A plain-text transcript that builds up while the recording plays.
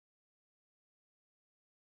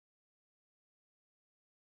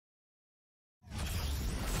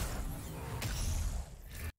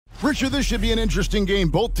Richard, this should be an interesting game.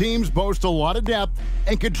 Both teams boast a lot of depth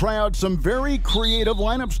and could try out some very creative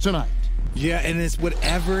lineups tonight. Yeah, and it's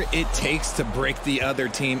whatever it takes to break the other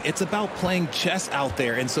team. It's about playing chess out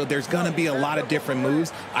there, and so there's going to be a lot of different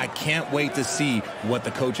moves. I can't wait to see what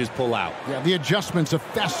the coaches pull out. Yeah, the adjustment's a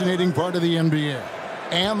fascinating part of the NBA.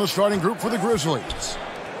 And the starting group for the Grizzlies.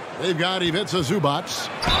 They've got Ivica Zubac.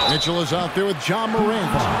 Mitchell is out there with John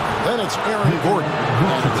Morant. Then it's Aaron Gordon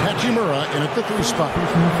and Hachimura in at the 3 spot.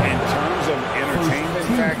 In terms of entertainment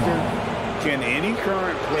factor, can any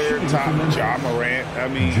current player top Ja Morant? I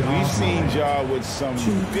mean, we've seen Ja with some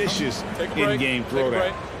vicious in-game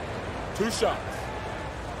throwdown. 2 shots.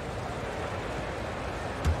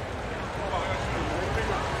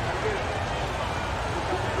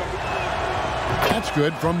 That's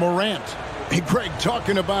good from Morant. Hey, Greg,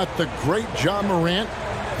 talking about the great Ja Morant,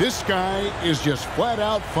 this guy is just flat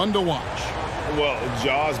out fun to watch. Well,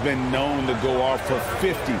 Ja's been known to go off for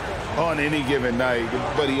 50 on any given night,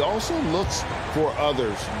 but he also looks for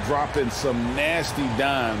others, dropping some nasty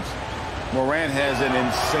dimes. Morant has an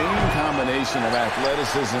insane combination of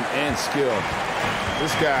athleticism and skill.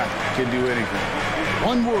 This guy can do anything.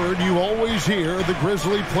 One word you always hear the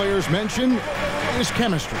Grizzly players mention is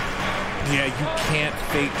chemistry. Yeah, you can't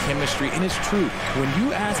fake chemistry, and it's true. When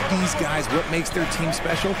you ask these guys what makes their team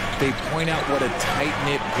special, they point out what a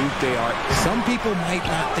tight-knit group they are. Some people might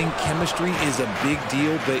not think chemistry is a big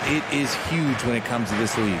deal, but it is huge when it comes to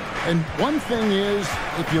this league. And one thing is,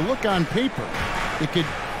 if you look on paper, it could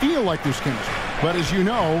feel like there's chemistry. But as you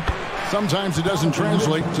know, sometimes it doesn't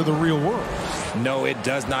translate to the real world. No, it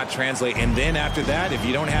does not translate. And then after that, if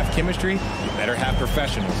you don't have chemistry, you better have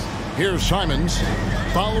professionals. Here's Simons,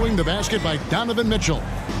 following the basket by Donovan Mitchell.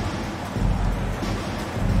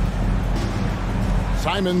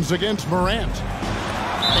 Simons against Morant.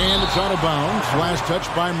 And it's out of bounds. Last touch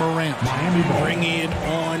by Morant. Bringing it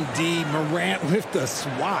on D. Morant with the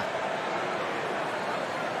swat.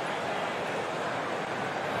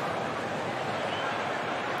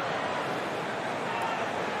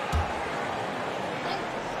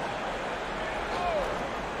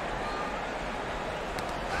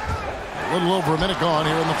 A little over a minute gone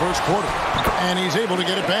here in the first quarter. And he's able to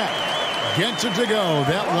get it back. Gets it to go.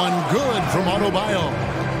 That one good from Adebayo.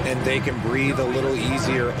 And they can breathe a little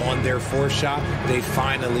easier on their fourth shot. They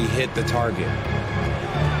finally hit the target.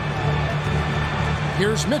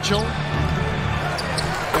 Here's Mitchell.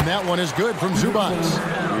 And that one is good from Zubac.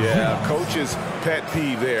 Yeah, coach's pet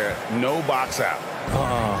peeve there. No box out.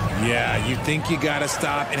 Yeah, you think you got to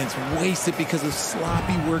stop, and it's wasted because of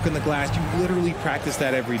sloppy work on the glass. You literally practice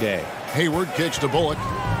that every day. Hayward kicks to Bullock.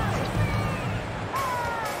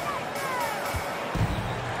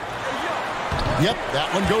 Yep,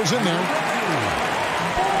 that one goes in there.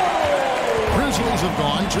 Grizzlies have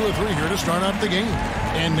gone 2 of 3 here to start out the game.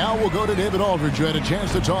 And now we'll go to David Aldridge, who had a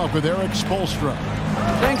chance to talk with Eric Spoelstra.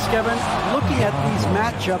 Thanks, Kevin. Looking at these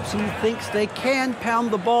matchups, he thinks they can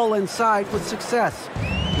pound the ball inside with success.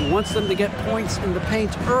 He wants them to get points in the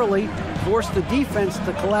paint early, force the defense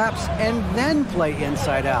to collapse, and then play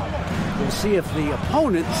inside out. We'll see if the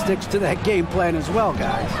opponent sticks to that game plan as well,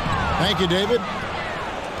 guys. Thank you, David.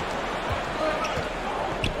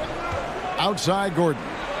 Outside Gordon.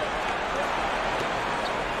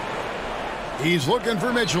 He's looking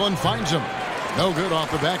for Mitchell and finds him. No good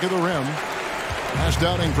off the back of the rim. Last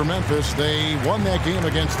outing for Memphis, they won that game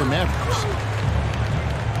against the Mavericks.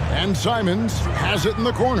 And Simons has it in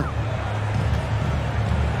the corner.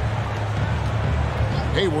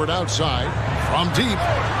 Hayward outside from deep.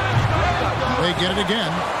 They get it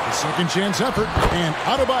again. A second chance effort. And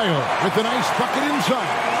Adebayo with a nice bucket inside.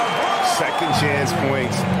 Second chance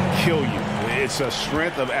points kill you. It's a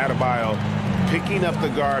strength of Adebayo picking up the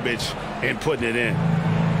garbage and putting it in.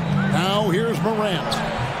 Now here's Morant,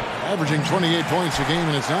 averaging 28 points a game,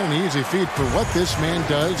 and it's not an easy feat for what this man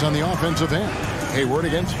does on the offensive end. Hayward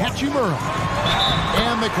against Hachimura.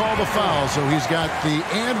 And they call the foul, so he's got the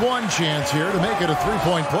and one chance here to make it a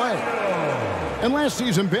three-point play. And last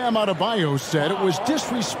season, Bam Adebayo said it was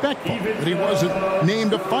disrespectful that he wasn't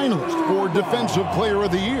named a finalist for Defensive Player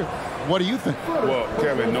of the Year. What do you think? Well,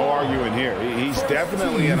 Kevin, no arguing here. He's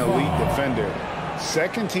definitely an elite defender.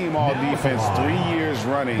 Second team all defense 3 years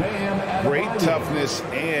running. Great toughness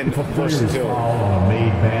and versatility. On a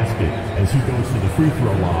made basket as he goes to the free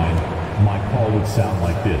throw line, my call would sound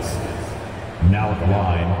like this. Now at the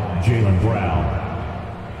line, Jaylen Brown.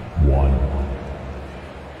 1.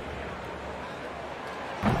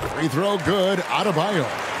 Free throw good, Adebayo.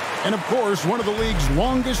 And of course, one of the league's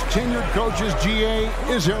longest tenured coaches, GA,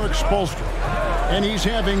 is Eric Spoelstra. and he's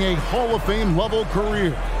having a Hall of Fame level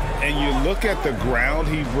career. And you look at the ground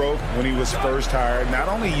he broke when he was first hired. Not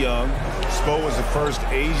only young, Spo was the first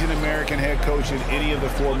Asian-American head coach in any of the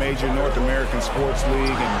 4 major North American sports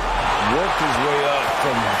league and worked his way up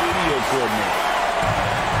from video coordinator.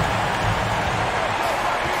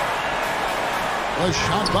 A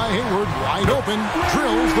shot by Hayward, wide open,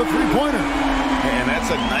 drills the three-pointer. And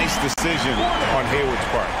that's a nice decision on Hayward's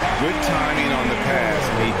part. Good timing on the pass.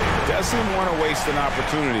 He doesn't want to waste an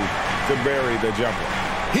opportunity to bury the jumper.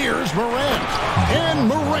 Here's Morant, and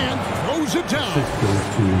Morant throws it down.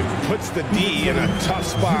 Puts the D in a tough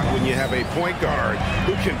spot when you have a point guard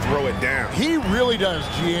who can throw it down. He really does,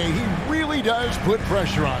 GA. He really does put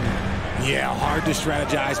pressure on him. Yeah, hard to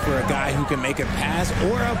strategize for a guy who can make a pass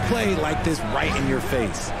or a play like this right in your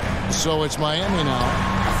face. So it's Miami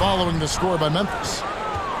now, following the score by Memphis.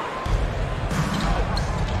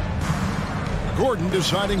 Gordon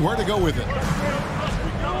deciding where to go with it.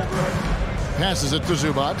 Passes it to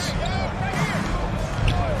Zubac.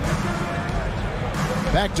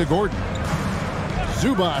 Back to Gordon.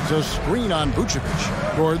 Zubac, a screen on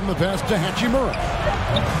Vucevic. Gordon, the pass to Hachimura.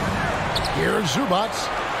 Here's Zubac.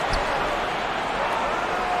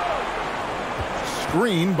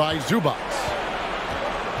 Screen by Zubac.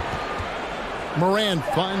 Morant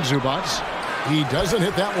finds Zubac. He doesn't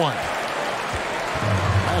hit that one.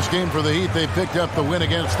 Last game for the Heat, they picked up the win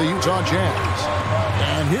against the Utah Jazz.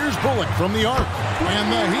 And here's Bullock from the arc. And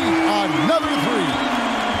the Heat, another three.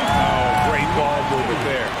 Oh, great ball movement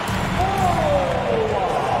there.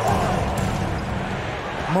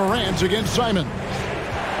 Morant against Simon.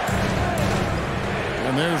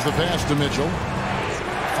 And there's the pass to Mitchell.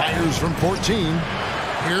 Fires from 14.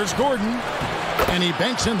 Here's Gordon. And he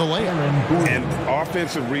banks in the layup. And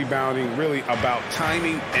offensive rebounding really about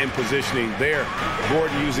timing and positioning there.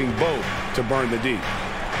 Gordon using both to burn the D.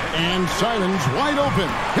 And Simon's wide open.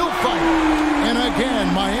 He'll fire. And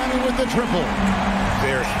again, Miami with the triple.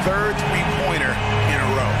 Their third three-pointer in a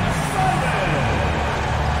row.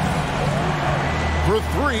 For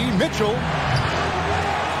three, Mitchell.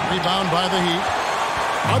 Rebound by the Heat.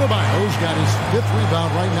 Adebayo's got his 5th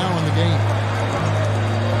rebound right now in the game.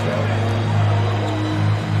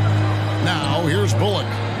 Now, here's Bullock.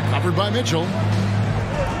 Covered by Mitchell.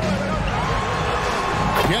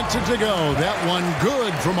 Gets it to go. That one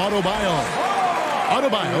good from Adebayo.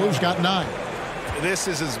 Adebayo's got 9. This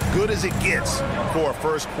is as good as it gets for a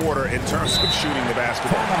first quarter in terms of shooting the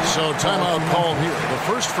basketball. So timeout called here. The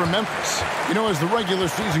first for Memphis. You know, as the regular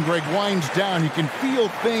season, Greg, winds down, you can feel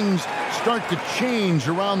things start to change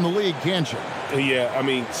around the league, can't you? Yeah, I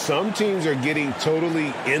mean, some teams are getting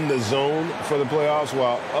totally in the zone for the playoffs,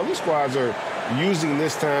 while other squads are using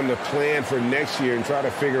this time to plan for next year and try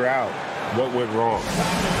to figure out what went wrong.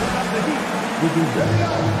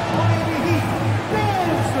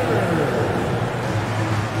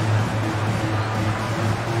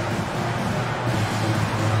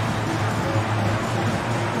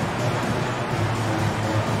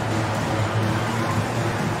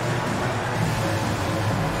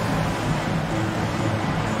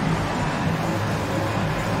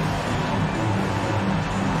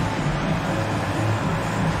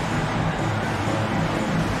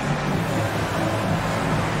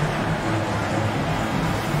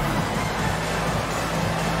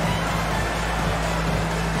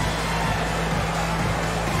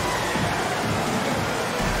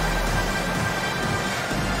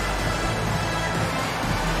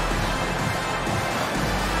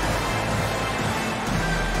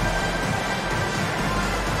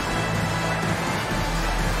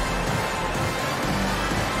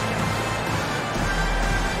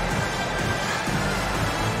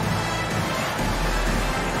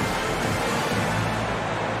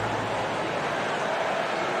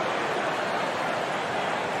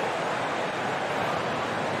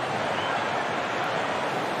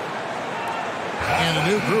 And a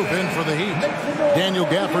new group in for the Heat. Daniel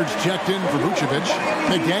Gafford's checked in for Vucevic.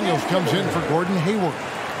 McDaniels comes in for Gordon Hayward.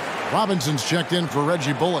 Robinson's checked in for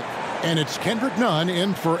Reggie Bullock. And it's Kendrick Nunn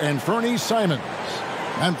in for Anthony Simons.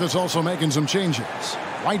 Memphis also making some changes.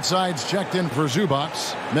 Whiteside's checked in for Zubac.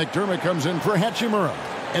 McDermott comes in for Hachimura.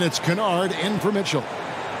 And it's Kennard in for Mitchell.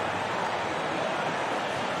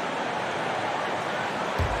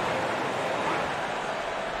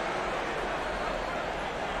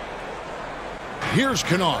 Here's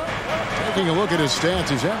Kennard. Taking a look at his stats,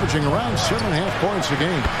 he's averaging around 7.5 points a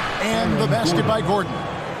game. And the basket by Gordon.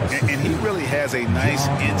 And he really has a nice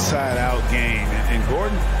inside-out game. And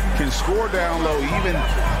Gordon can score down low even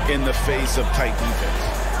in the face of tight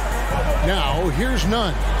defense. Now, here's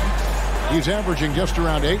Nunn. He's averaging just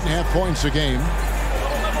around 8.5 points a game.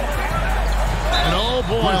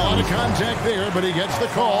 boy, a lot of contact there, but he gets the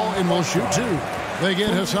call and will shoot two. They get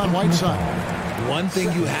Hassan Whiteside. One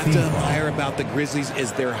thing you have to admire about the Grizzlies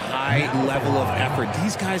is their high level of effort.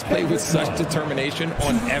 These guys play with such determination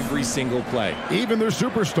on every single play. Even their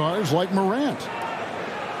superstars like Morant.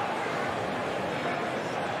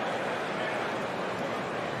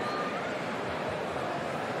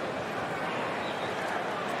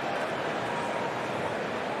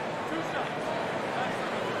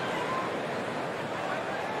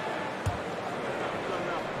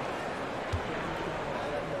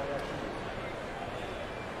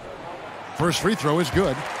 First free throw is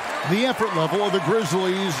good. The effort level of the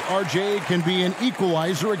Grizzlies, RJ, can be an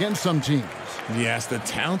equalizer against some teams. Yes, the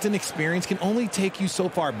talent and experience can only take you so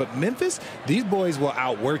far, but Memphis, these boys will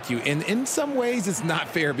outwork you. And in some ways, it's not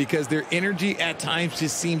fair because their energy at times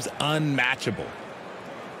just seems unmatchable.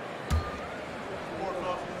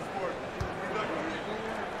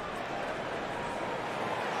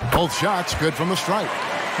 Both shots good from the stripe.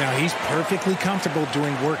 Now he's perfectly comfortable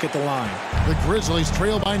doing work at the line. The Grizzlies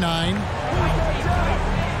trail by 9.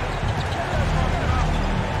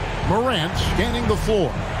 Morant scanning the floor.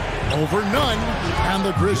 Over none, and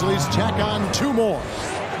the Grizzlies tack on 2 more.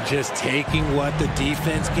 Just taking what the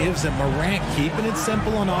defense gives him. Morant keeping it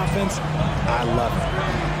simple on offense. I love it.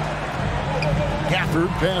 Gafford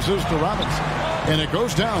passes to Robinson, and it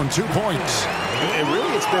goes down 2 points. And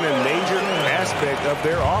really, it's been a major aspect of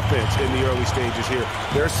their offense in the early stages here.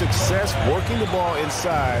 Their success working the ball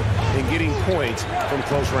inside and getting points from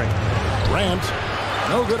close range. Grant,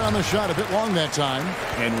 no good on the shot, a bit long that time.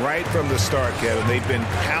 And right from the start, Kevin, they've been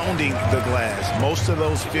pounding the glass. Most of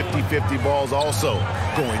those 50-50 balls also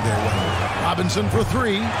going their way. Robinson for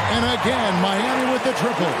 3, and again, Miami with the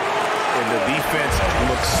triple. And the defense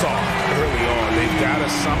looks soft early on. They've got to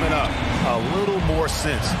sum it up. A little more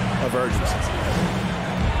sense of urgency.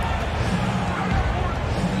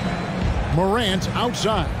 Morant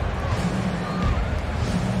outside.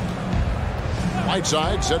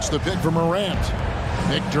 Whiteside sets the pick for Morant.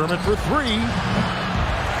 McDermott for 3.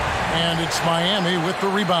 And it's Miami with the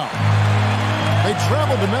rebound. They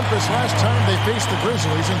traveled to Memphis last time they faced the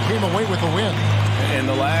Grizzlies and came away with a win. And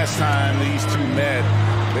the last time these two met,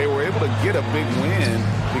 they were able to get a big win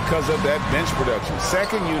because of that bench production.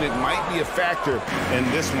 Second unit might be a factor in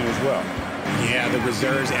this one as well. Yeah, the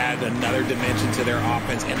reserves added another dimension to their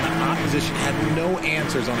offense, and the opposition had no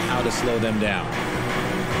answers on how to slow them down.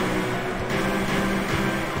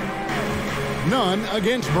 None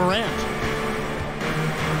against Morant.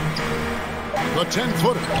 The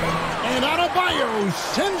 10-footer. And Adebayo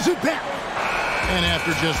sends it back. And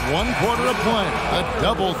after just 1 quarter of play, a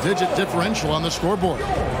double-digit differential on the scoreboard.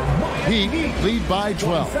 Heat lead by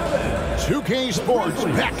 12. 2K Sports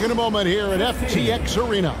back in a moment here at FTX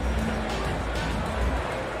Arena.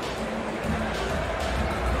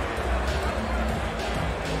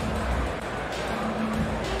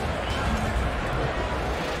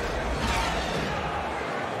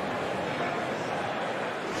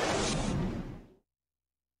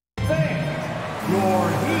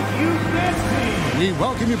 We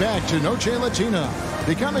welcome you back to Noche Latina.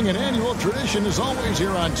 Becoming an annual tradition is always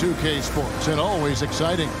here on 2K Sports and always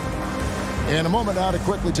exciting. In a moment now to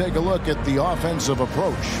quickly take a look at the offensive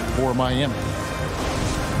approach for Miami.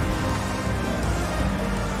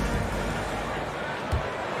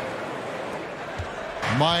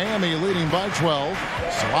 Miami leading by 12.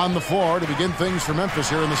 So on the floor to begin things for Memphis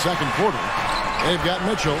here in the second quarter. They've got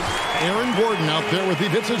Mitchell, Aaron Gordon out there with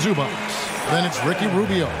Ivica Zubac. Then it's Ricky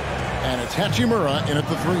Rubio. And it's Hachimura in at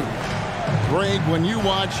the 3. Greg, when you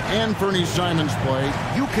watch Anthony Simons play,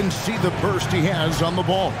 you can see the burst he has on the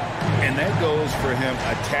ball. And that goes for him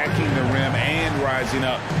attacking the rim and rising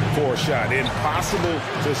up for a shot. Impossible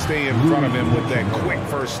to stay in front of him with that quick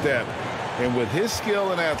first step. And with his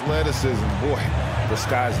skill and athleticism, boy, the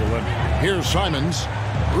sky's the limit. Here's Simons.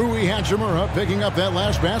 Rui Hachimura picking up that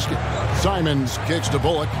last basket. Simons kicks to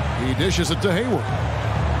Bullock. He dishes it to Hayward.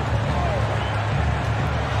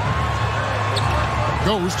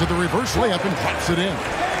 Goes to the reverse layup and pops it in.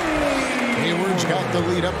 Hayward's got the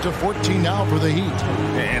lead up to 14 now for the Heat.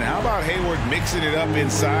 And how about Hayward mixing it up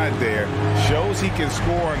inside there? Shows he can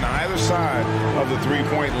score on either side of the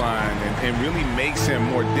three-point line and really makes him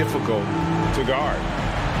more difficult to guard.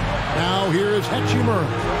 Now here is Hachimura.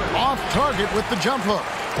 Off target with the jump hook.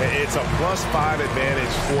 It's a +5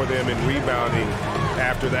 advantage for them in rebounding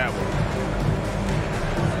after that one.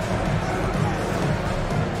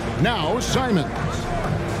 Now Simons.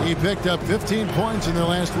 He picked up 15 points in their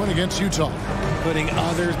last win against Utah. Putting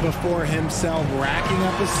others before himself, racking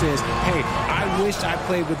up assists. Hey, I wish I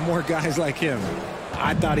played with more guys like him.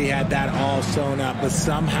 I thought he had that all sewn up, but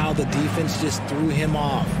somehow the defense just threw him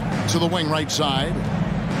off. To the wing right side.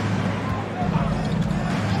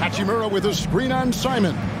 Hachimura with a screen on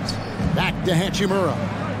Simons. Back to Hachimura.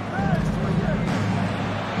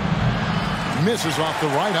 Misses off the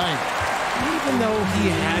right eye. Even though he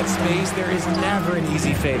had space, there is never an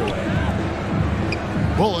easy fadeaway.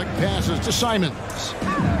 Bullock passes to Simons.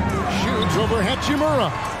 Shoots over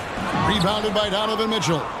Hachimura. Rebounded by Donovan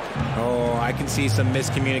Mitchell. Oh, I can see some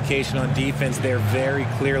miscommunication on defense there very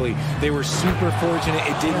clearly. They were super fortunate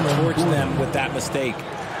it didn't torch them with that mistake.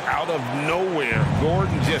 Out of nowhere,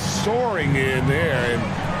 Gordon just soaring in there, and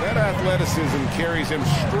that athleticism carries him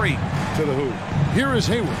straight to the hoop. Here is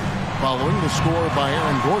Hayward, following the score by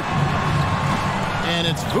Aaron Gordon. And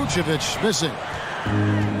it's Vucevic missing.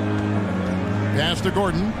 Pass to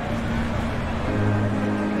Gordon.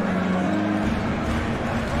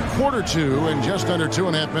 Quarter two, and just under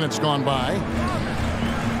 2.5 minutes gone by.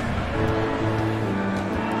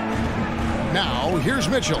 Now, here's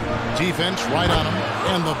Mitchell. Defense right on him,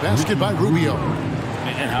 and the basket by Rubio.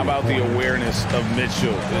 And how about the awareness of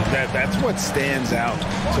Mitchell? That's what stands out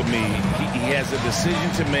to me. He has a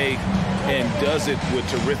decision to make and does it with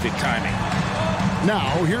terrific timing.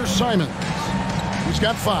 Now, here's Simons. He's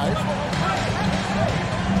got 5.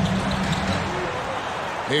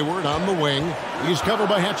 Hayward on the wing. He's covered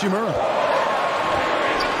by Hachimura.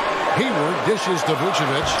 Hayward dishes to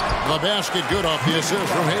Vucevic. The basket good off the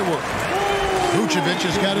assist from Hayward. Vucevic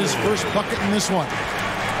has got his first bucket in this one.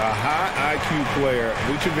 A high IQ player.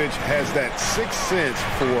 Vucevic has that sixth sense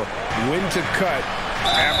for when to cut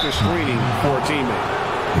after screening for a teammate.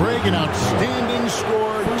 Greg, an outstanding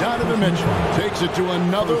scorer. Donovan Mitchell takes it to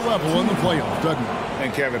another level in the playoff, doesn't he?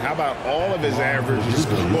 And Kevin, how about all of his averages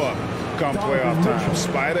go up come playoff time?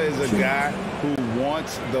 Spider is a guy who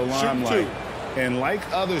wants the limelight, and like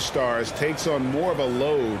other stars, takes on more of a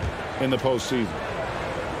load in the postseason.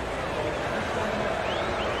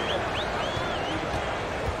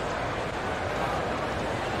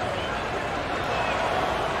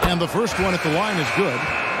 And the first one at the line is good.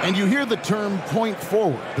 And you hear the term point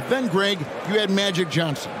forward. But then, Greg, you had Magic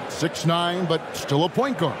Johnson, 6'9", but still a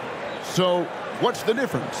point guard. So what's the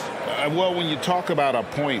difference? Well, when you talk about a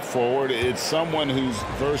point forward, it's someone whose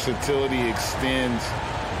versatility extends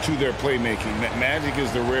to their playmaking. Magic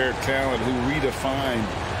is the rare talent who redefined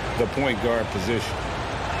the point guard position.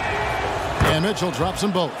 And Mitchell drops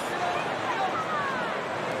them both.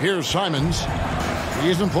 Here's Simons. He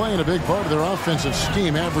isn't playing a big part of their offensive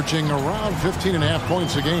scheme, averaging around 15.5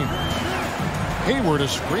 points a game. Hayward, a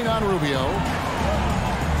screen on Rubio.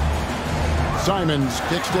 Simons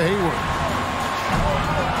kicks to Hayward.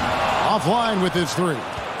 Offline with his 3.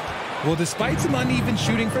 Well, despite some uneven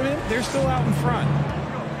shooting from him, they're still out in front.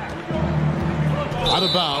 Out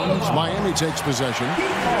of bounds, Miami takes possession.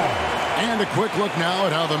 And a quick look now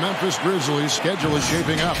at how the Memphis Grizzlies' schedule is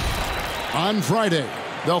shaping up. On Friday,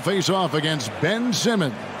 they'll face off against Ben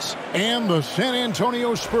Simmons and the San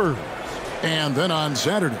Antonio Spurs. And then on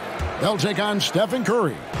Saturday, they'll take on Stephen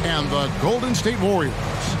Curry and the Golden State Warriors.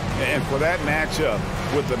 And for that matchup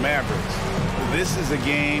with the Mavericks, this is a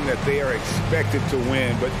game that they are expected to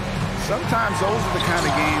win. But sometimes those are the kind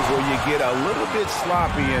of games where you get a little bit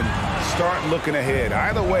sloppy and start looking ahead.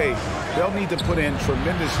 Either way, they'll need to put in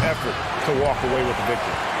tremendous effort to walk away with the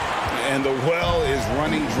victory. And the well is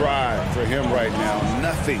running dry for him right now.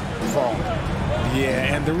 Nothing falling.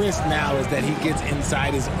 Yeah, and the risk now is that he gets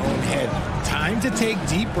inside his own head. Time to take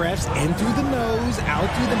deep breaths in through the nose, out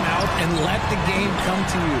through the mouth, and let the game come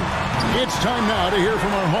to you. It's time now to hear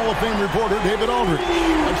from our Hall of Fame reporter, David Aldridge.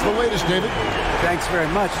 What's the latest, David? Thanks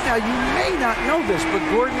very much. Now, you may not know this, but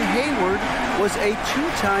Gordon Hayward was a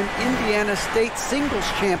 2-time Indiana State singles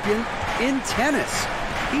champion in tennis.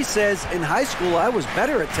 He says, in high school, I was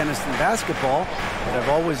better at tennis than basketball, but I've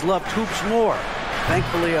always loved hoops more.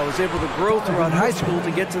 Thankfully, I was able to grow throughout high school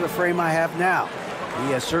to get to the frame I have now.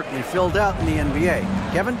 He has certainly filled out in the NBA.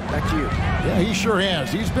 Kevin, back to you. Yeah, he sure has.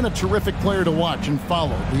 He's been a terrific player to watch and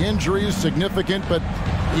follow. The injury is significant, but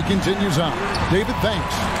he continues on. David,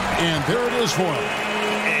 thanks. And there it is for him.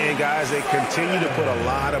 And guys, they continue to put a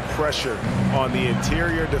lot of pressure on the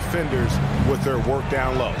interior defenders with their work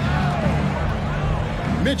down low.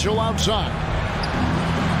 Mitchell outside.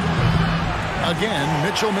 Again,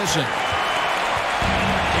 Mitchell missing.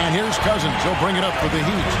 And here's Cousins. He'll bring it up for the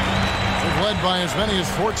Heat. They've led by as many as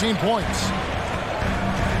 14 points.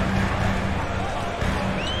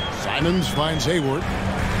 Simons finds Hayward.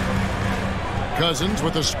 Cousins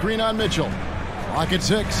with a screen on Mitchell. Clock at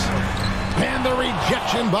 6. And the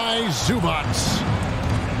rejection by Zubac.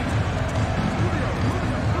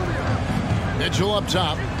 Mitchell up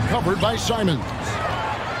top, covered by Simons.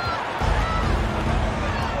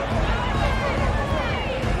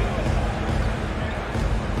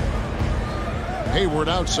 Hayward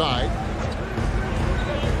outside.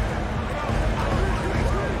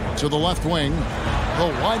 To the left wing. The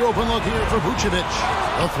wide open look here for Vucevic.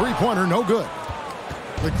 A three-pointer, no good.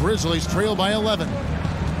 The Grizzlies trail by 11.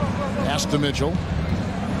 Pass to Mitchell.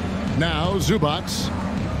 Now Zubac.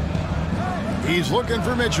 He's looking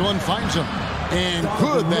for Mitchell and finds him. And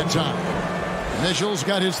good that time. Mitchell's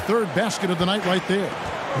got his third basket of the night right there.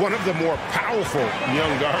 One of the more powerful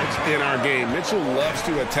young guards in our game. Mitchell loves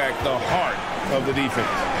to attack the heart of the defense.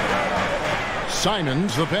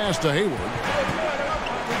 Simons, the pass to Hayward.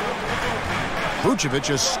 Vucevic,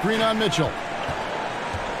 a screen on Mitchell.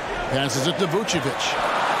 Passes it to Vucevic.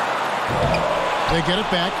 They get it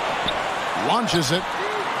back. Launches it.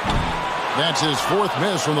 That's his fourth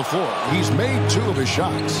miss from the floor. He's made 2 of his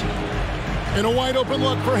shots. And a wide open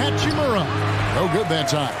look for Hachimura. No good that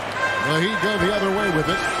time. The Heat go the other way with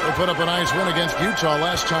it. They put up a nice win against Utah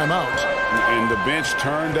last time out. And the bench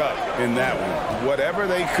turned up in that one. Whatever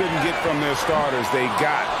they couldn't get from their starters, they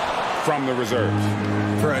got from the reserves.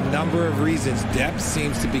 For a number of reasons, depth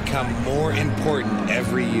seems to become more important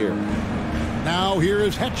every year. Now here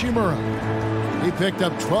is Hachimura. He picked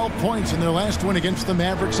up 12 points in their last win against the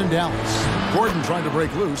Mavericks in Dallas. Gordon trying to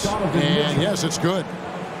break loose. And yes, it's good.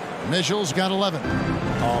 Mitchell's got 11.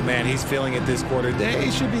 Oh, man, he's feeling it this quarter.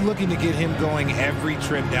 They should be looking to get him going every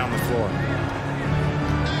trip down the floor.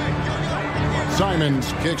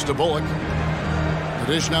 Simons kicks to Bullock. The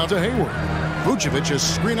dish now to Hayward. Vucevic is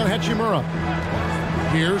screen on Hachimura.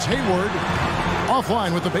 Here's Hayward.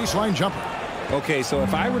 Offline with the baseline jumper. Okay, so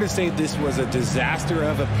if I were to say this was a disaster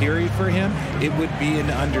of a period for him, it would be an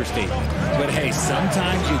understatement. But hey,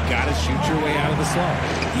 sometimes you got to shoot your way out of the slump,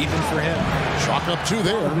 even for him. Chalk up 2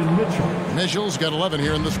 there. Mitchell's got 11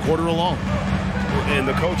 here in this quarter alone. And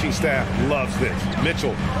the coaching staff loves this.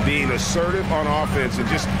 Mitchell being assertive on offense and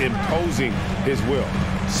just imposing his will.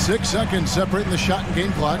 6 seconds separating the shot and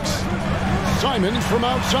game clocks. Simons from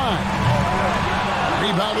outside.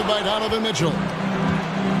 Rebounded by Donovan Mitchell.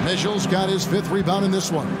 Mitchell's got his 5th rebound in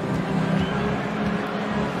this one.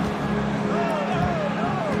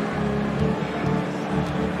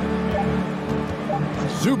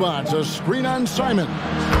 Zubac, a screen on Simon.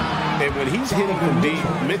 And when he's hitting from deep,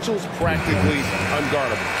 Mitchell's practically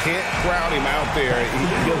unguardable. Can't crowd him out there.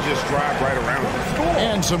 He'll just drive right around him.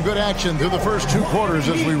 And some good action through the first 2 quarters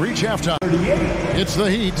as we reach halftime. It's the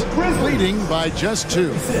Heat leading by just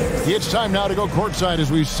 2. It's time now to go courtside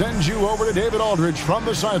as we send you over to David Aldridge from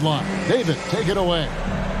the sideline. David, take it away.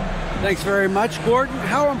 Thanks very much, Gordon.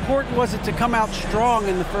 How important was it to come out strong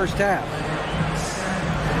in the first half?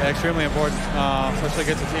 Extremely important, especially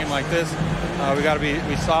against a team like this. We got to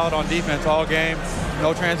be solid on defense all game.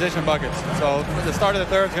 No transition buckets. So the start of the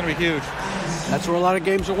third is going to be huge. That's where a lot of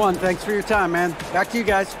games are won. Thanks for your time, man. Back to you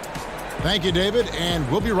guys. Thank you, David. And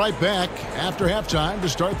we'll be right back after halftime to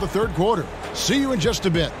start the third quarter. See you in just a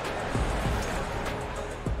bit.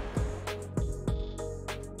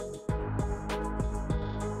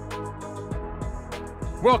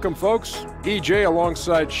 Welcome, folks. EJ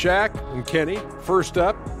alongside Shaq and Kenny. First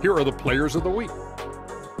up, here are the players of the week.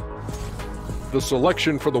 The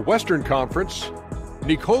selection for the Western Conference,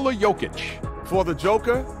 Nikola Jokic. For the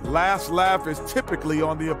Joker, last laugh is typically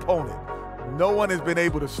on the opponent. No one has been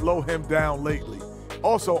able to slow him down lately.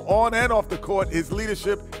 Also, on and off the court, his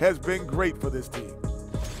leadership has been great for this team.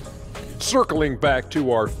 Circling back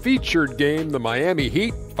to our featured game, the Miami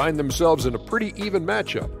Heat find themselves in a pretty even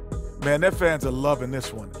matchup. Man, their fans are loving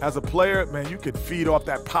this one. As a player, man, you can feed off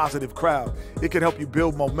that positive crowd. It can help you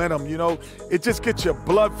build momentum, you know. It just gets your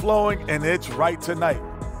blood flowing, and it's right tonight.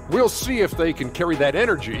 We'll see if they can carry that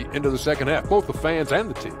energy into the second half, both the fans and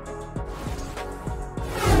the team.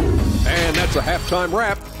 And that's a halftime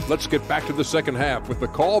wrap. Let's get back to the second half with the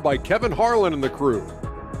call by Kevin Harlan and the crew.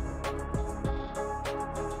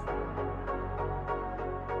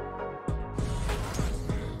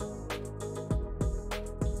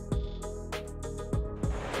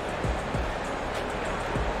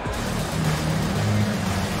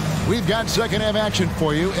 We've got second half action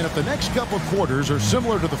for you, and if the next couple of quarters are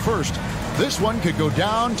similar to the first, this one could go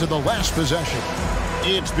down to the last possession.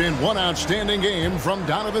 It's been one outstanding game from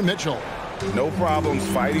Donovan Mitchell. No problems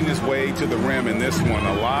fighting his way to the rim in this one.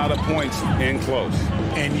 A lot of points in close.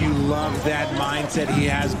 And you love that mindset he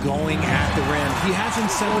has going at the rim. He hasn't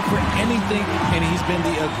settled for anything, and he's been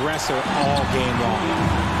the aggressor all game long.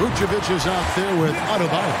 Vucevic is out there with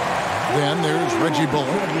Adebayo. Then there's Reggie Bullock,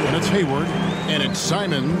 and it's Hayward, and it's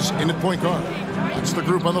Simons in at point guard. That's the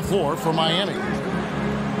group on the floor for Miami.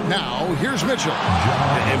 Now, here's Mitchell.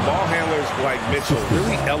 And ball handlers like Mitchell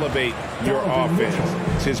really elevate your offense.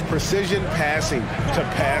 It's his precision passing to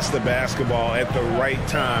pass the basketball at the right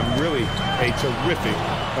time. Really a terrific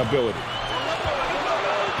ability.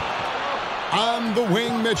 On the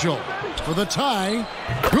wing, Mitchell. For the tie.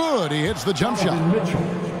 Good. He hits the jump shot.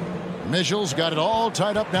 Mitchell's got it all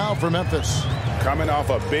tied up now for Memphis. Coming off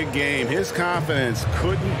a big game, his confidence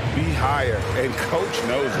couldn't be higher, and coach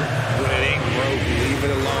knows it. When it ain't broke, leave it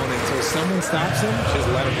alone until someone stops him. Just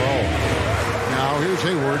let him roll. Now here's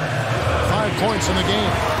Hayward. 5 points in the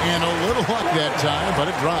game, and a little luck that time, but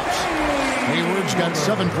it drops. Hayward's got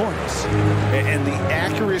 7 points. And the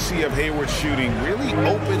accuracy of Hayward's shooting really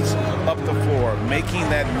opens up the floor, making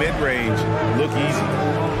that mid-range look easy.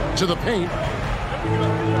 To the paint.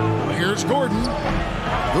 Here's Gordon.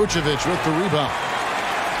 Vucevic with the rebound.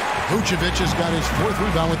 Vucevic has got his 4th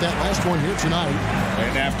rebound with that last one here tonight.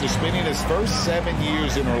 And after spending his first 7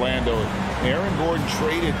 years in Orlando, Aaron Gordon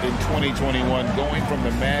traded in 2021, going from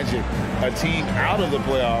the Magic, a team out of the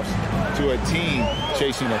playoffs, to a team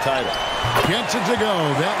chasing a title. Gets it to go.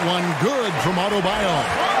 That one good from Adebayo.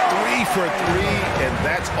 3 for 3, and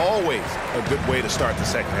that's always a good way to start the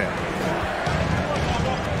second half.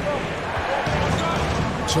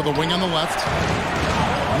 To the wing on the left.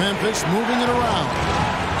 Memphis moving it around.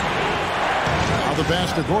 Now the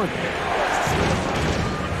pass to Gordon.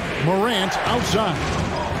 Morant outside.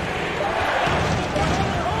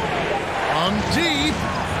 On deep.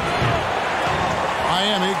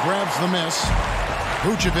 Miami grabs the miss.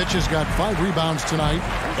 Vucevic has got 5 rebounds tonight.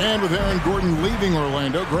 And with Aaron Gordon leaving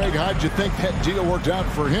Orlando, Greg, how'd you think that deal worked out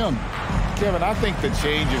for him? Kevin, I think the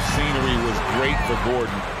change of scenery was great for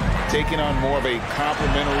Gordon, taking on more of a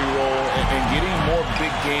complimentary role and getting more big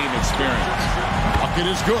game experience. Bucket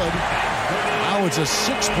is good. Now it's a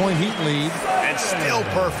 6-point Heat lead. And still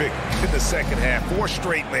perfect in the second half. 4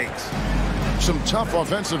 straight makes. Some tough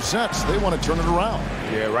offensive sets. They want to turn it around.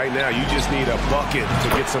 Yeah, right now you just need a bucket to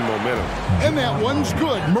get some momentum. And that one's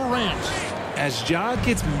good. Morant. As Ja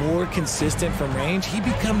gets more consistent from range, he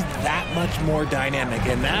becomes that much more dynamic.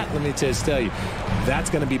 And that, let me just tell you,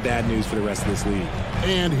 that's going to be bad news for the rest of this league.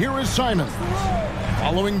 And here is Simon.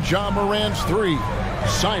 Following Ja Morant's 3.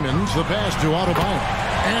 Simons the pass to Adebayo.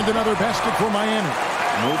 And another basket for Miami.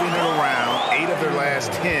 Moving it around, 8 of their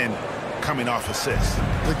last 10 coming off assists.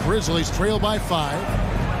 The Grizzlies trail by 5.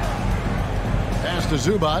 Pass to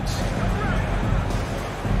Zubac.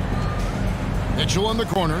 Mitchell in the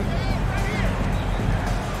corner.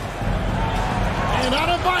 And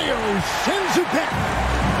Adebayo sends it back.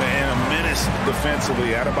 And a menace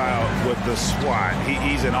defensively. Adebayo with the swat.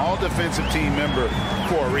 He's an all-defensive team member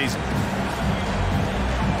for a reason.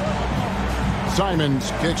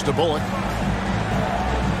 Simons kicks to Bullock.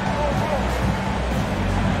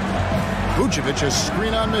 Vucevic a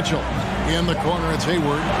screen on Mitchell. In the corner, it's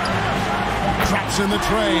Hayward. Traps in the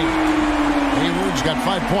tray. Hayward's got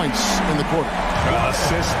 5 points in the quarter.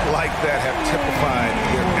 Assists like that have typified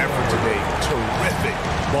their effort today. Terrific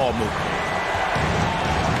ball movement.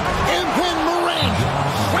 And then Morant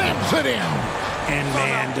slams it in. And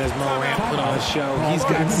man, does Morant put on a show. He's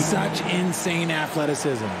got such insane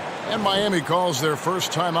athleticism. And Miami calls their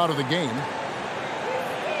first time out of the game.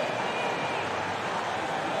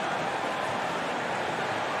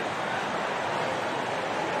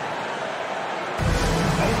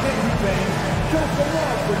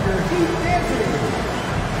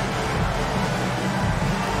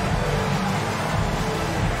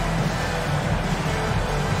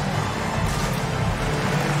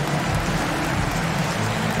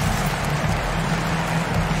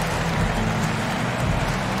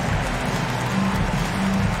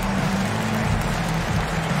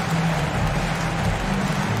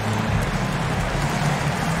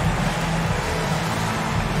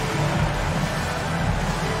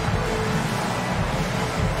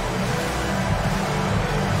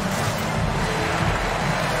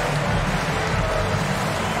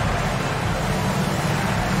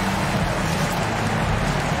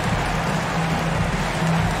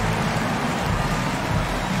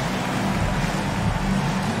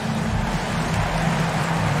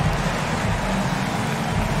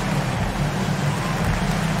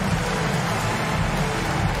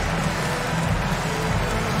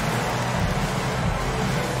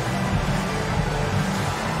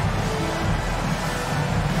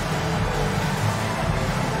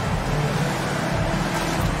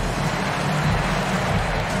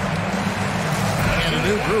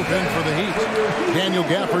 Group in for the Heat. Daniel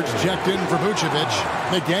Gafford's checked in for Vucevic.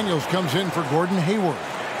 McDaniels comes in for Gordon Hayward.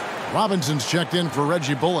 Robinson's checked in for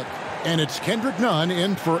Reggie Bullock. And it's Kendrick Nunn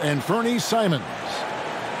in for Anthony Simons.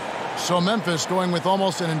 So Memphis going with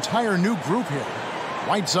almost an entire new group here.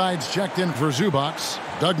 Whiteside's checked in for Zubac.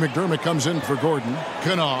 Doug McDermott comes in for Gordon.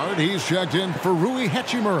 Kennard, he's checked in for Rui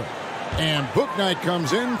Hachimura. And Bouknight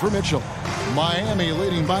comes in for Mitchell. Miami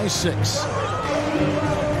leading by 6.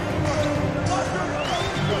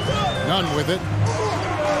 Nunn with it.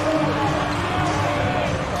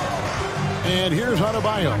 And here's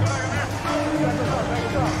Adebayo.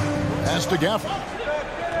 Pass to Gafford.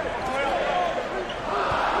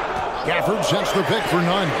 Gafford sets the pick for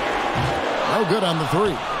Nunn. No good on the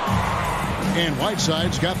 3. And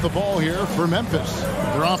Whiteside's got the ball here for Memphis.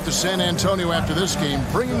 They're off to San Antonio after this game,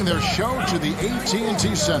 bringing their show to the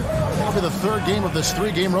AT&T Center. That'll be the 3rd game of this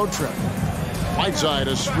 3-game road trip. Whiteside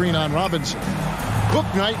a screen on Robinson.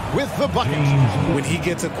 Bouknight with the bucket. When he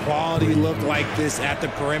gets a quality look like this at the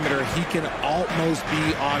perimeter, he can almost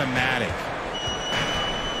be automatic.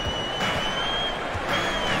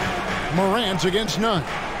 Morant against Nunn.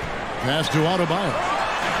 Pass to Adebayo.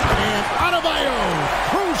 And Adebayo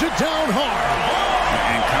throws it down hard.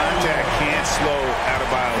 And contact can't slow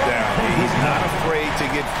Adebayo down. He's not afraid to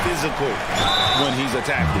get physical when he's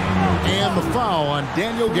attacking. And the foul on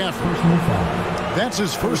Daniel Gafford. That's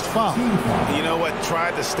his first foul. You know what?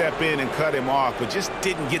 Tried to step in and cut him off, but just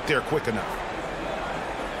didn't get there quick enough.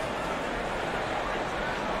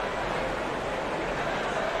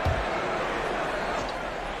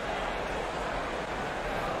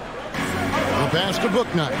 The pass to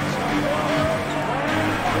Bouknight.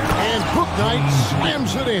 And Bouknight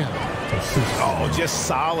slams it in. Oh, just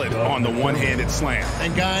solid on the one-handed slam.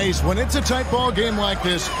 And guys, when it's a tight ball game like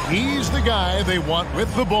this, he's the guy they want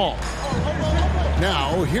with the ball.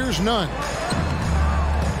 Now, here's Nunn.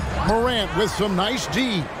 Morant with some nice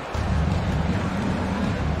D.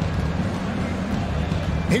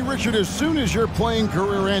 Hey, Richard, as soon as your playing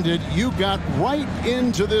career ended, you got right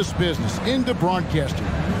into this business, into broadcasting.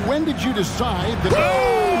 When did you decide that...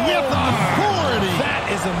 Oh, with authority! That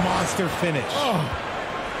is a monster finish. Oh.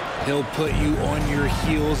 He'll put you on your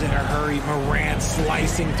heels in a hurry. Morant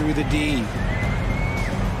slicing through the D.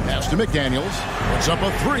 Pass to McDaniels. Puts up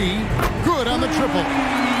a 3. Good on the triple.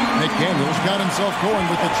 McDaniels got himself going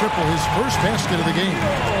with the triple, his first basket of the game.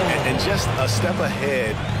 And just a step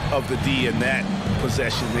ahead of the D in that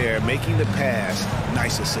possession there, making the pass.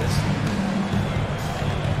 Nice assist.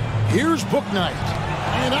 Here's Bouknight.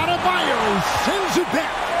 And Adebayo sends it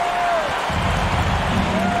back.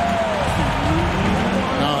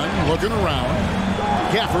 Nunn looking around.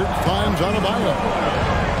 Gafford finds Adebayo.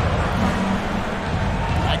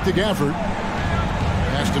 Back to Gafford.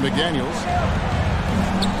 Pass to McDaniels.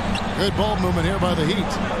 Good ball movement here by the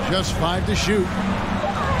Heat. Just 5 to shoot.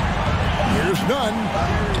 Here's Nunn.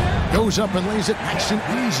 Goes up and lays it nice and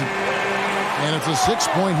easy. And it's a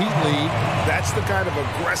 6-point Heat lead. That's the kind of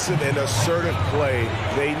aggressive and assertive play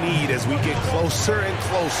they need as we get closer and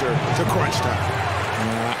closer to crunch time.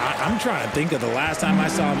 I'm trying to think of the last time I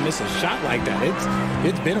saw him miss a shot like that.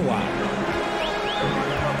 It's been a while.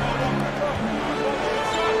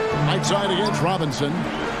 Right side against Robinson.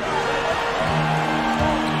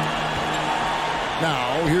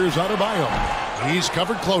 Now here's Adebayo. He's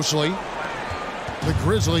covered closely. The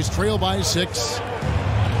Grizzlies trail by 6.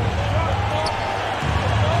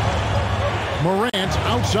 Morant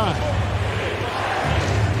outside.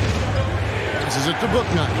 Passes it to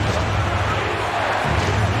Bouknight.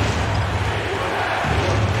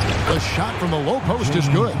 The shot from the low post is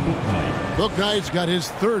good. Bouknight's got his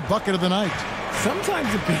 3rd bucket of the night.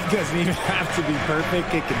 Sometimes the pick doesn't even have to be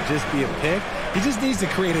perfect. It can just be a pick. He just needs to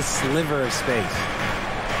create a sliver of space.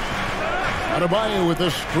 Adebayo with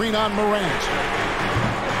a screen on Morant.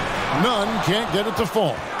 Nunn can't get it to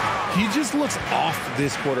fall. He just looks off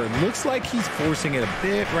this quarter. It looks like he's forcing it a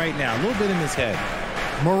bit right now. A little bit in his head.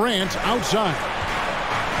 Morant outside.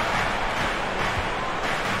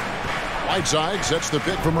 Whiteside sets the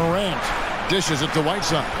pick for Morant. Dishes it to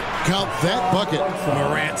Whiteside. Count that bucket.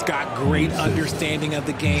 Morant's got great understanding of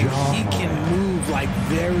the game. He can move like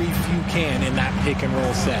very few can in that pick and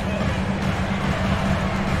roll set.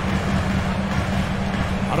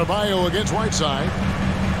 Adebayo against Whiteside.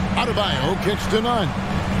 Adebayo kicks to Nunn.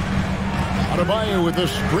 Adebayo with the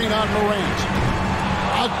screen on Morant.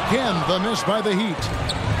 Again, the miss by the Heat.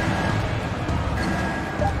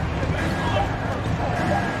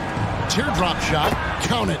 Teardrop shot.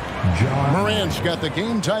 Count it. Morant's got the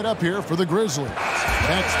game tied up here for the Grizzlies.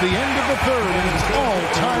 That's the end of the 3rd, and it's all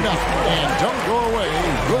tied up. And don't go away.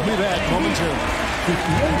 We'll be back momentarily.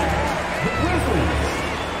 58. The Grizzlies.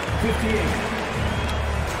 58.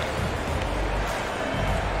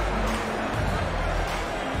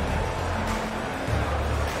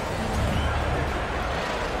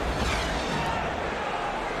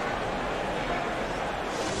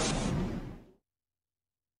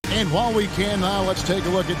 And while we can now, let's take a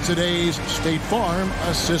look at today's State Farm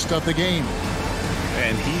assist of the game.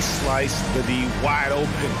 And he sliced the D wide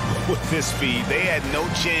open with his feed. They had no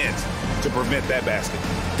chance to prevent that basket.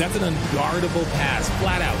 That's an unguardable pass,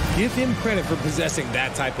 flat out. Give him credit for possessing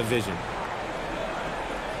that type of vision.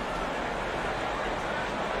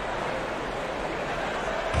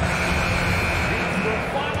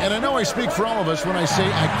 And I know I speak for all of us when I say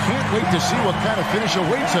I can't wait to see what kind of finish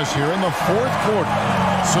awaits us here in the fourth quarter.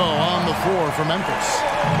 So on the floor for Memphis,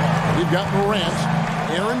 we've got Morant,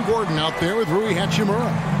 Aaron Gordon out there with Rui Hachimura.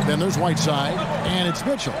 Then there's Whiteside, and it's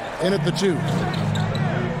Mitchell in at the 2.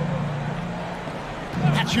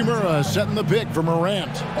 Hachimura setting the pick for Morant.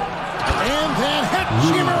 And then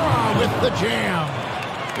Hachimura with the jam.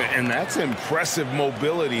 And that's impressive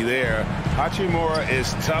mobility there. Hachimura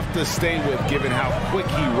is tough to stay with given how quick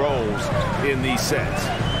he rolls in these sets.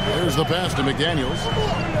 There's the pass to McDaniels.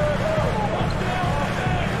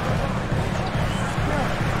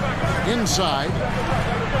 Inside.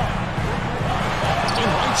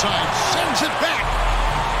 And Whiteside sends it back.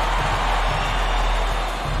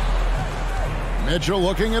 Mitchell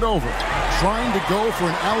looking it over. Trying to go for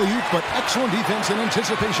an alley-oop, but excellent defense and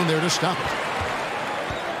anticipation there to stop it.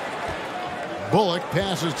 Bullock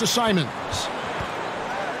passes to Simons.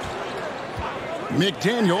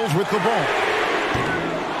 McDaniels with the ball.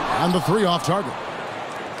 And the 3 off target.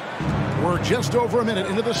 We're just over a minute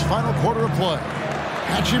into this final quarter of play.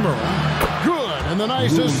 Hachimura. Good. And the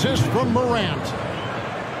nice assist from Morant.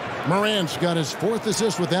 Morant's got his 4th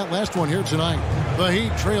assist with that last one here tonight. The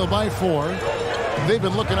Heat trail by 4. They've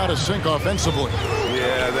been looking out of sync offensively.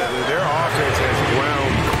 Yeah, their offense has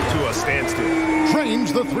ground to a standstill.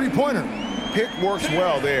 Trains the three-pointer. Pick works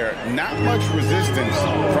well there. Not much resistance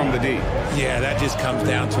from the D. Yeah, that just comes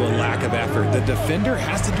down to a lack of effort. The defender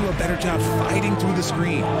has to do a better job fighting through the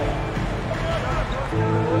screen.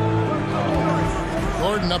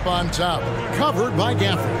 Gordon up on top. Covered by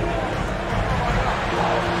Gafford.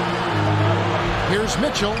 Here's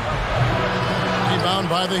Mitchell. Rebound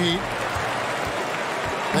by the Heat.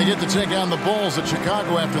 They get to take on the Bulls at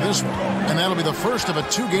Chicago after this one. And that'll be the first of a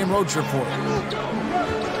 2-game road trip for them.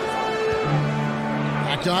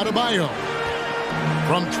 Back to Adebayo.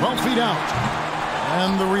 From 12 feet out.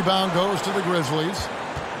 And the rebound goes to the Grizzlies.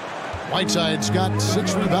 Whiteside's got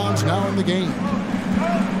 6 rebounds now in the game.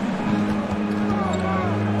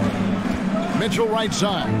 Mitchell right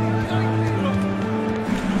side.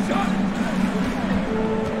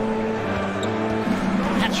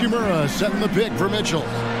 Hachimura setting the pick for Mitchell.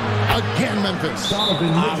 Again, Memphis.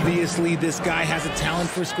 Obviously, this guy has a talent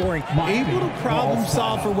for scoring. Able to problem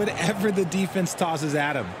solve for whatever the defense tosses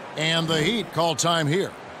at him. And the Heat call time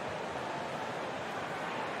here.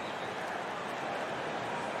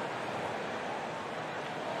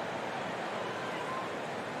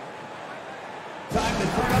 Time to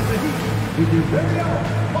turn up the heat with your very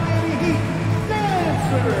own Miami Heat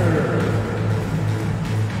dancer.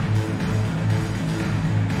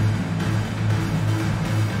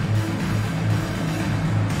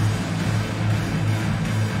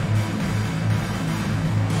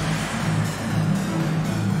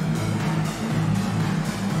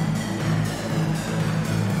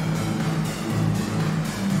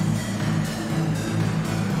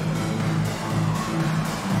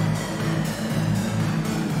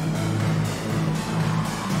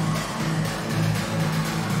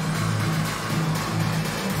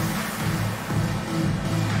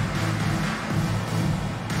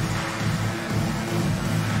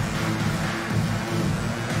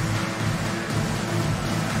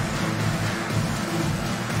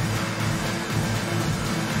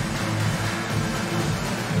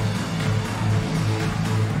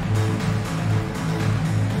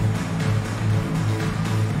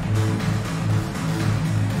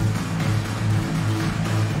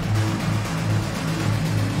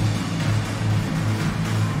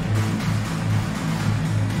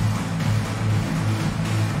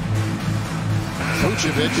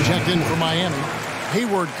 Checked in for Miami.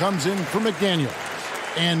 Hayward comes in for McDaniels.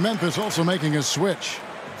 And Memphis also making a switch.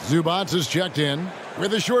 Zubats is checked in.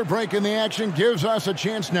 With a short break in the action, gives us a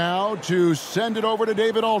chance now to send it over to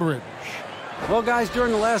David Aldridge. Well, guys,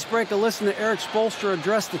 during the last break, I listened to Eric Spoelstra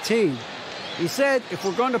address the team. He said, if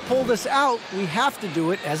we're going to pull this out, we have to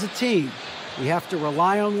do it as a team. We have to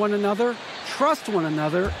rely on one another, trust one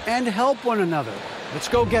another, and help one another. Let's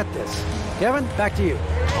go get this. Kevin, back to you.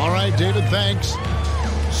 All right, David, thanks.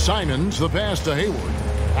 Simons, the pass to Hayward.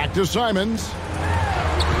 Back to Simons.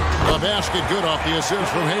 The basket good off the assist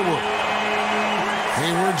from Hayward.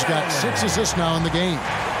 Hayward's got 6 assists now in the game.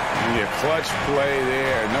 Yeah, clutch play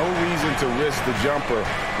there. No reason to risk the jumper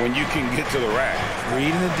when you can get to the rack.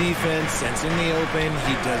 Reading the defense, sensing the open,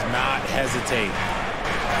 he does not hesitate.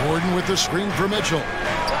 Gordon with the screen for Mitchell.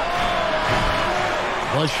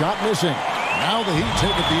 The shot missing. Now the Heat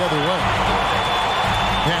take it the other way.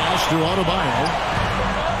 Pass to Adebayo.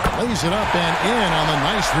 Lays it up and in on the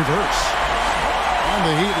nice reverse. And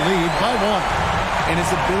the Heat lead by 1. And his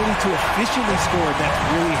ability to efficiently score, that's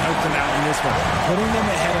really helped him out in this one, putting them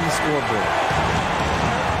ahead on the scoreboard.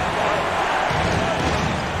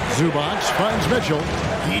 Zubac finds Mitchell.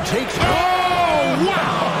 He takes... Oh,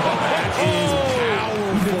 wow! That is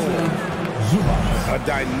powerful. A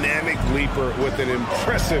dynamic leaper with an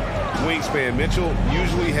impressive wingspan. Mitchell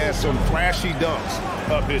usually has some flashy dunks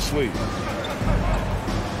up his sleeve.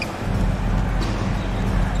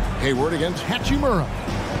 Hayward against Hachimura.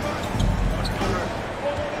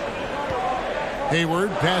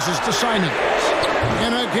 Hayward passes to Simons.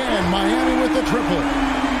 And again, Miami with the triple.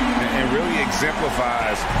 And really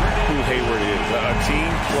exemplifies who Hayward is. A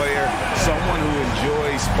team player, someone who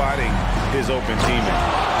enjoys spotting his open teammate.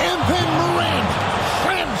 And then Morant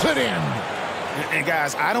slams it in. And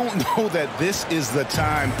guys, I don't know that this is the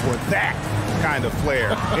time for that kind of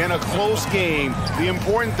flair. In a close game, the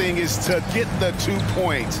important thing is to get the 2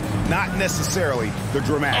 points, not necessarily the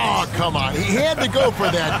dramatics. Oh, come on. He had to go for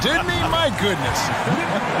that, didn't he? My goodness.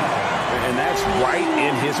 And that's right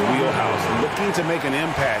in his wheelhouse, looking to make an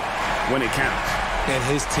impact when it counts. And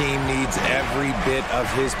his team needs every bit of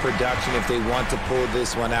his production if they want to pull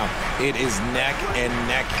this one out. It is neck and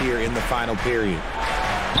neck here in the final period.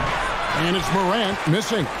 And it's Morant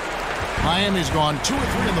missing. Miami's gone 2 or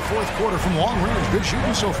 3 in the fourth quarter from long range. Good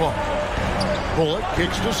shooting so far. Bullock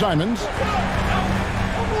kicks to Simons.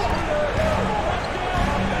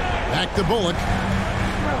 Back to Bullock.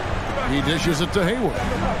 He dishes it to Hayward.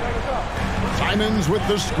 Simons with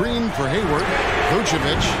the screen for Hayward.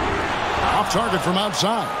 Vucevic off target from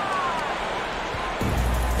outside.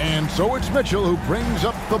 And so it's Mitchell who brings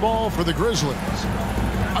up the ball for the Grizzlies.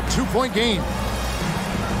 A 2-point game.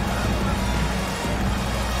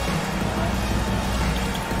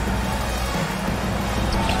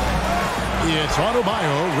 It's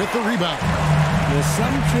Adebayo with the rebound. Well,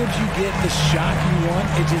 some kids you get the shot you want,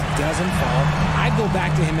 it just doesn't fall. I'd go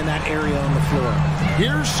back to him in that area on the floor.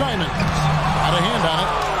 Here's Simons. Got a hand on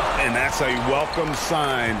it. And that's a welcome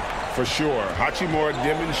sign for sure. Hachimura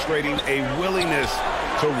demonstrating a willingness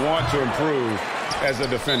to want to improve as a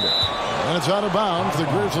defender. And it's out of bounds. The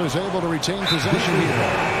Grizzlies able to retain possession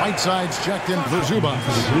here. Whiteside's checked in for Zubac.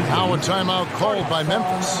 Now a timeout called by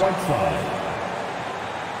Memphis.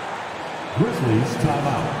 Grizzlies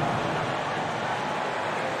timeout.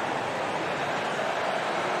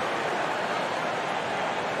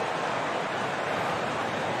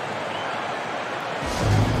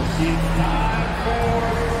 It's time for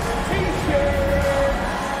T-shirt.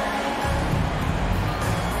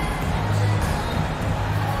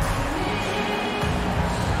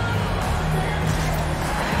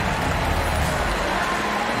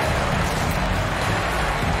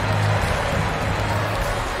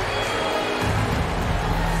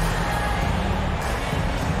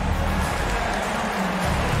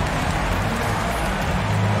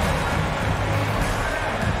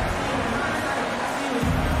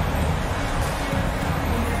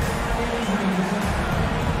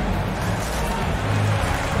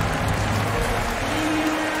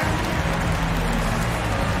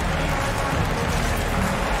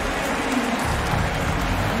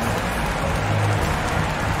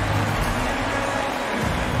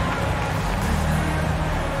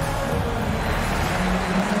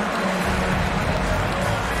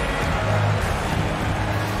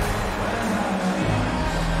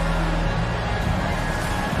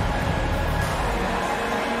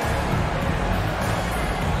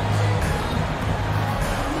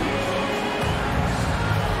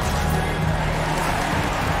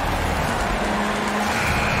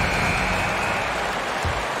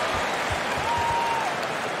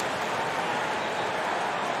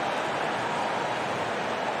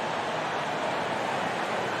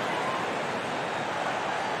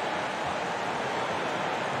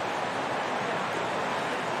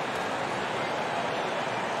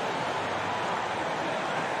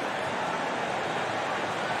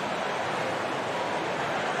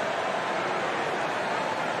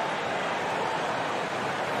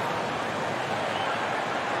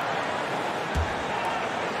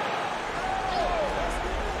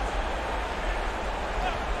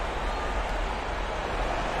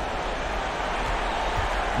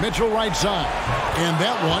 Mitchell right side. And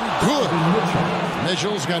that one, good.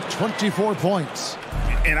 Mitchell's got 24 points.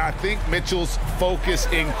 And I think Mitchell's focus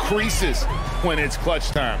increases when it's clutch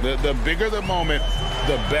time. The bigger the moment,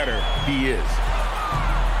 the better he is.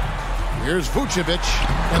 Here's Vucevic,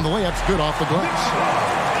 and the layup's good off the glass.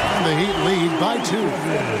 And the Heat lead by 2.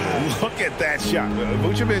 Look at that shot.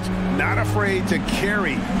 Vucevic not afraid to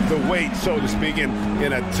carry the weight, so to speak, in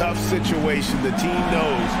a tough situation. The team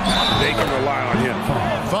knows they can rely on him.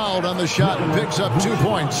 Fouled on the shot and picks up 2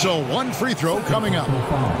 points, so 1 free throw coming up.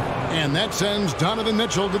 And that sends Donovan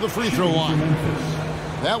Mitchell to the free throw line.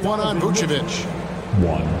 That one on Vucevic.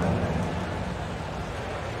 1.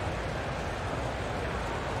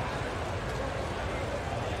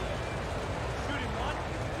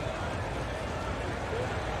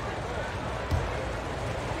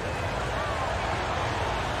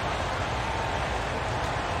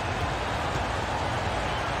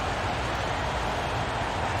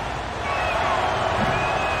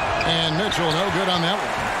 And Mitchell no good on that one.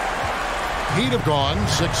 Heat have gone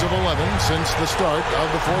 6 of 11 since the start of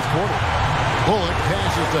the 4th quarter. Bullock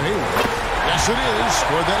passes to Hayward. Yes, it is.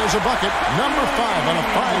 Scored that as a bucket. Number 5 on a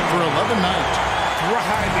 5 for 11 night.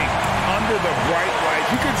 Thriving under the bright light.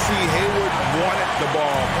 You can see Hayward wanted the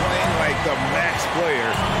ball, playing like the max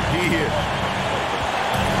player he is.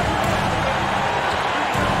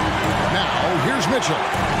 Now, here's Mitchell.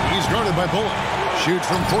 He's guarded by Bullock.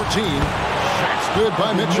 Shoots from 14. Shot's good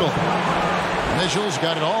by Mitchell. Mitchell's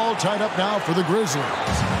got it all tied up now for the Grizzlies.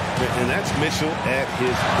 And that's Mitchell at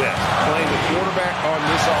his best. Playing the quarterback on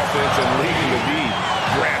this offense and leading the lead,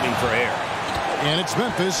 grabbing for air. And it's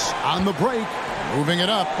Memphis on the break. Moving it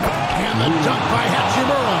up. And the dunk by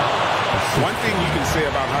Hachimura. One thing you can say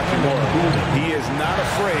about Hachimura, he is not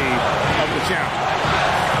afraid of the challenge.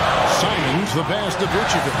 Simons the pass to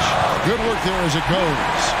Vucevic. Good work there as it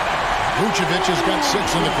goes. Vucevic has got 6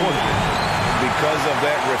 in the quarter. Because of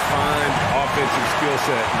that refined offensive skill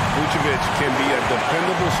set, Vucevic can be a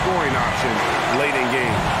dependable scoring option late in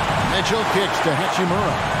game. Mitchell kicks to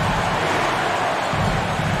Hachimura.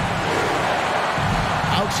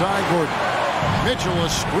 Outside Gordon. Mitchell a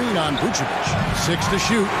screen on Vucevic. 6 to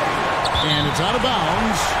shoot. And it's out of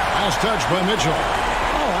bounds. Last touch by Mitchell.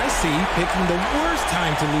 Oh, I see. Picking the worst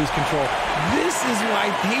time to lose control. This is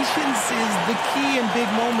why patience is the key in big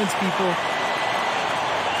moments, people.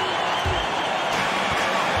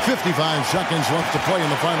 55 seconds left to play in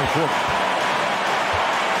the final quarter.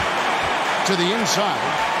 To the inside.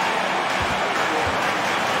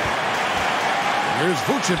 Here's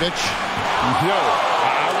Vucevic. No,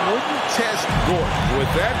 I wouldn't test Gordon. With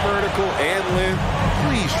that vertical and length,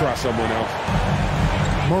 please try someone else.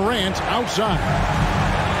 Morant outside.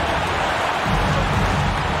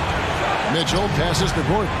 Mitchell passes to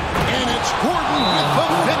Gordon. And it's Gordon with the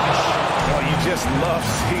finish. Well, you just love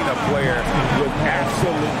seeing a player with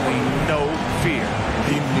absolutely no fear.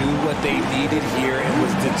 He knew what they needed here and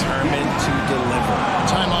was determined to deliver.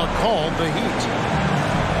 Timeout called the Heat.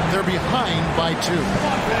 They're behind by 2.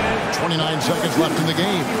 29 seconds left in the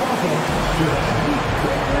game.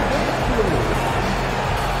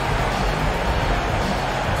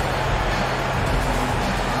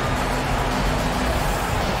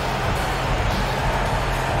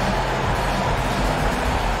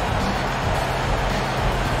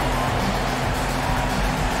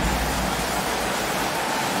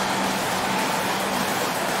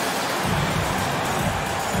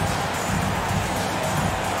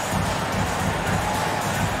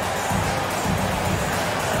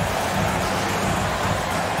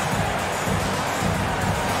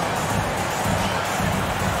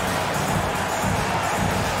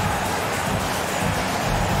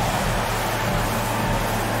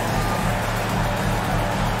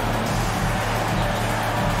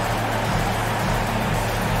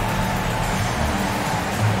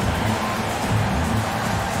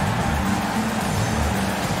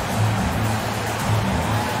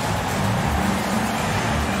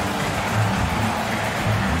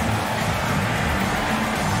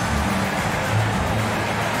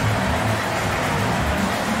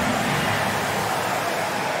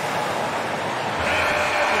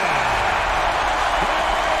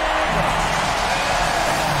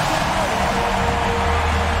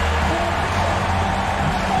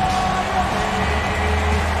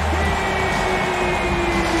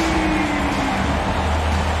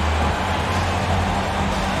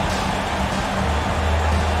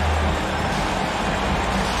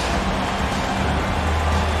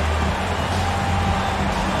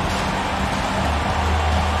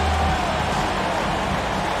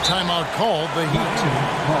 Timeout called the Heat.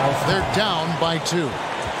 They're down by 2.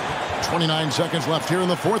 29 seconds left here in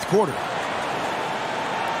the 4th quarter.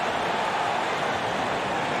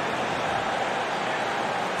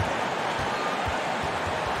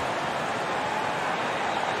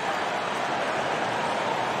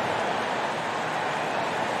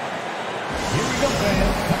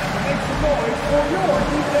 for your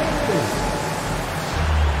defense.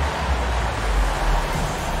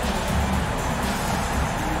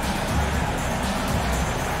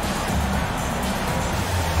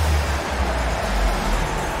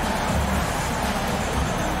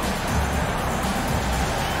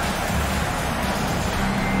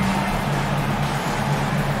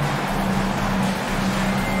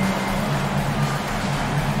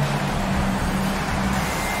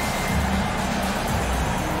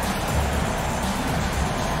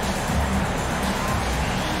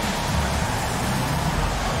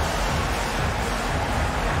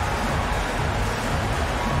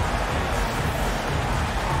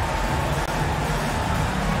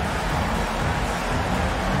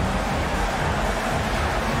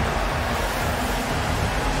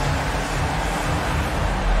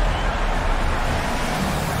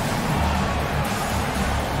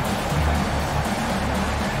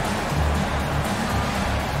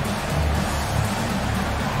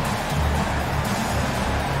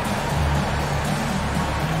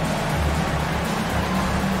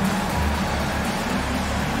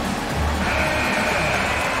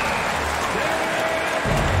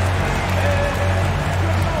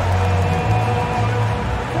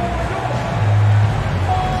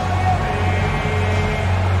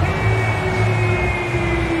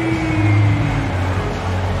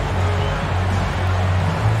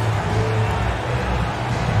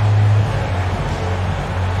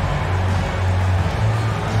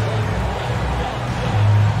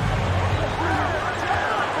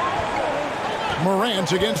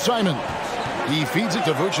 Morant against Simon. He feeds it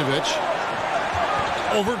to Vucevic.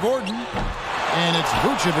 Over Gordon. And it's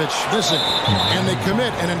Vucevic missing. And they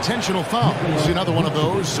commit an intentional foul. See another one of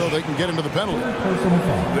those so they can get into the penalty.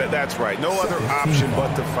 That's right. No other option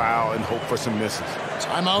but to foul and hope for some misses.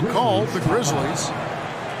 Timeout called, the Grizzlies.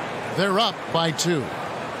 They're up by 2.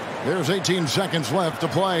 There's 18 seconds left to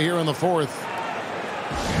play here in the fourth.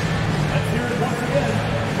 Let's hear it once again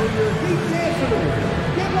for your Heat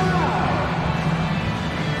dancers. Get loud!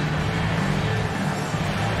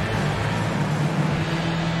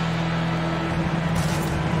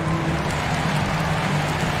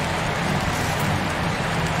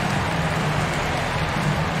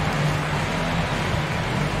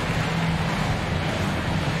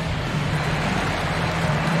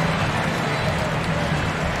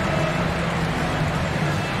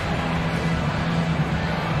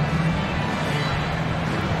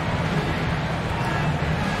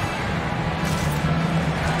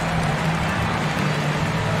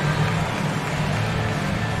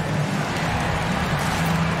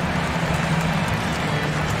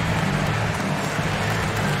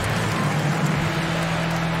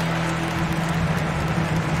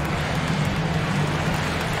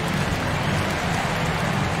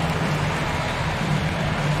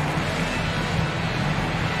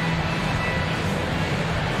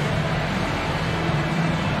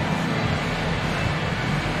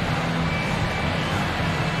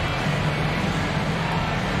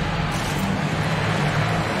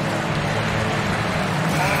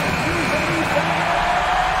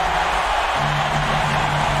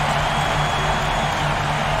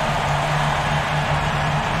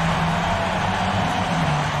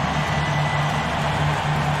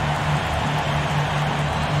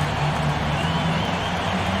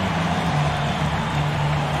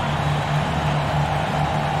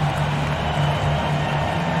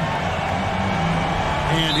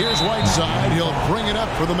 Whiteside, he'll bring it up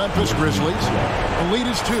for the Memphis Grizzlies. The lead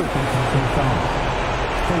is 2. At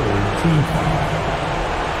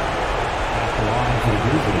the line for the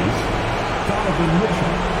Grizzlies, Donovan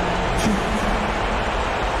Mitchell.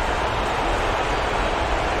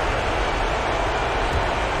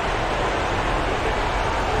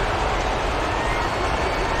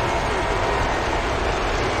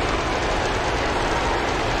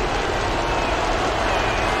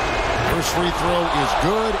 First free throw is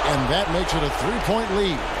good, and that makes it a 3-point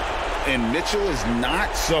lead. And Mitchell is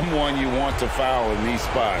not someone you want to foul in these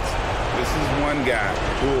spots. This is one guy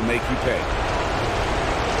who will make you pay.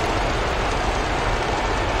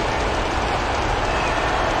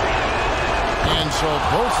 And so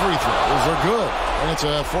both free throws are good, and it's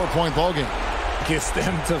a 4-point ball game. Gets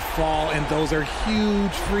them to fall, and those are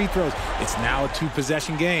huge free throws. It's now a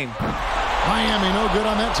 2-possession game. Miami no good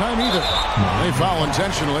on that time either. They foul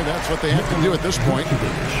intentionally. That's what they have to do at this point.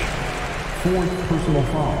 4th personal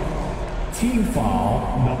foul. Team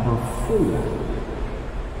foul number 4.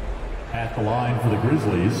 At the line for the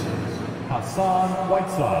Grizzlies, Hassan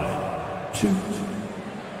Whiteside. 2.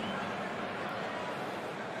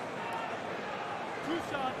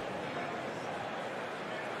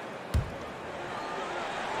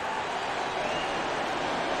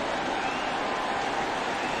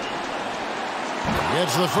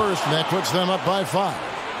 Gets the first, and that puts them up by 5.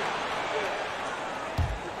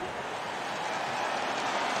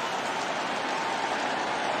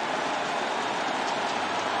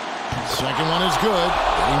 Second one is good.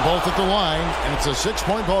 Hitting both at the line, and it's a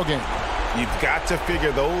 6-point ball game. You've got to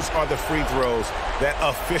figure those are the free throws that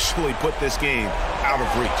officially put this game out of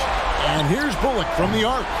reach. And here's Bullock from the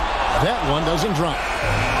arc. That one doesn't drop.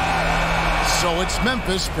 So it's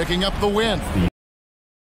Memphis picking up the win.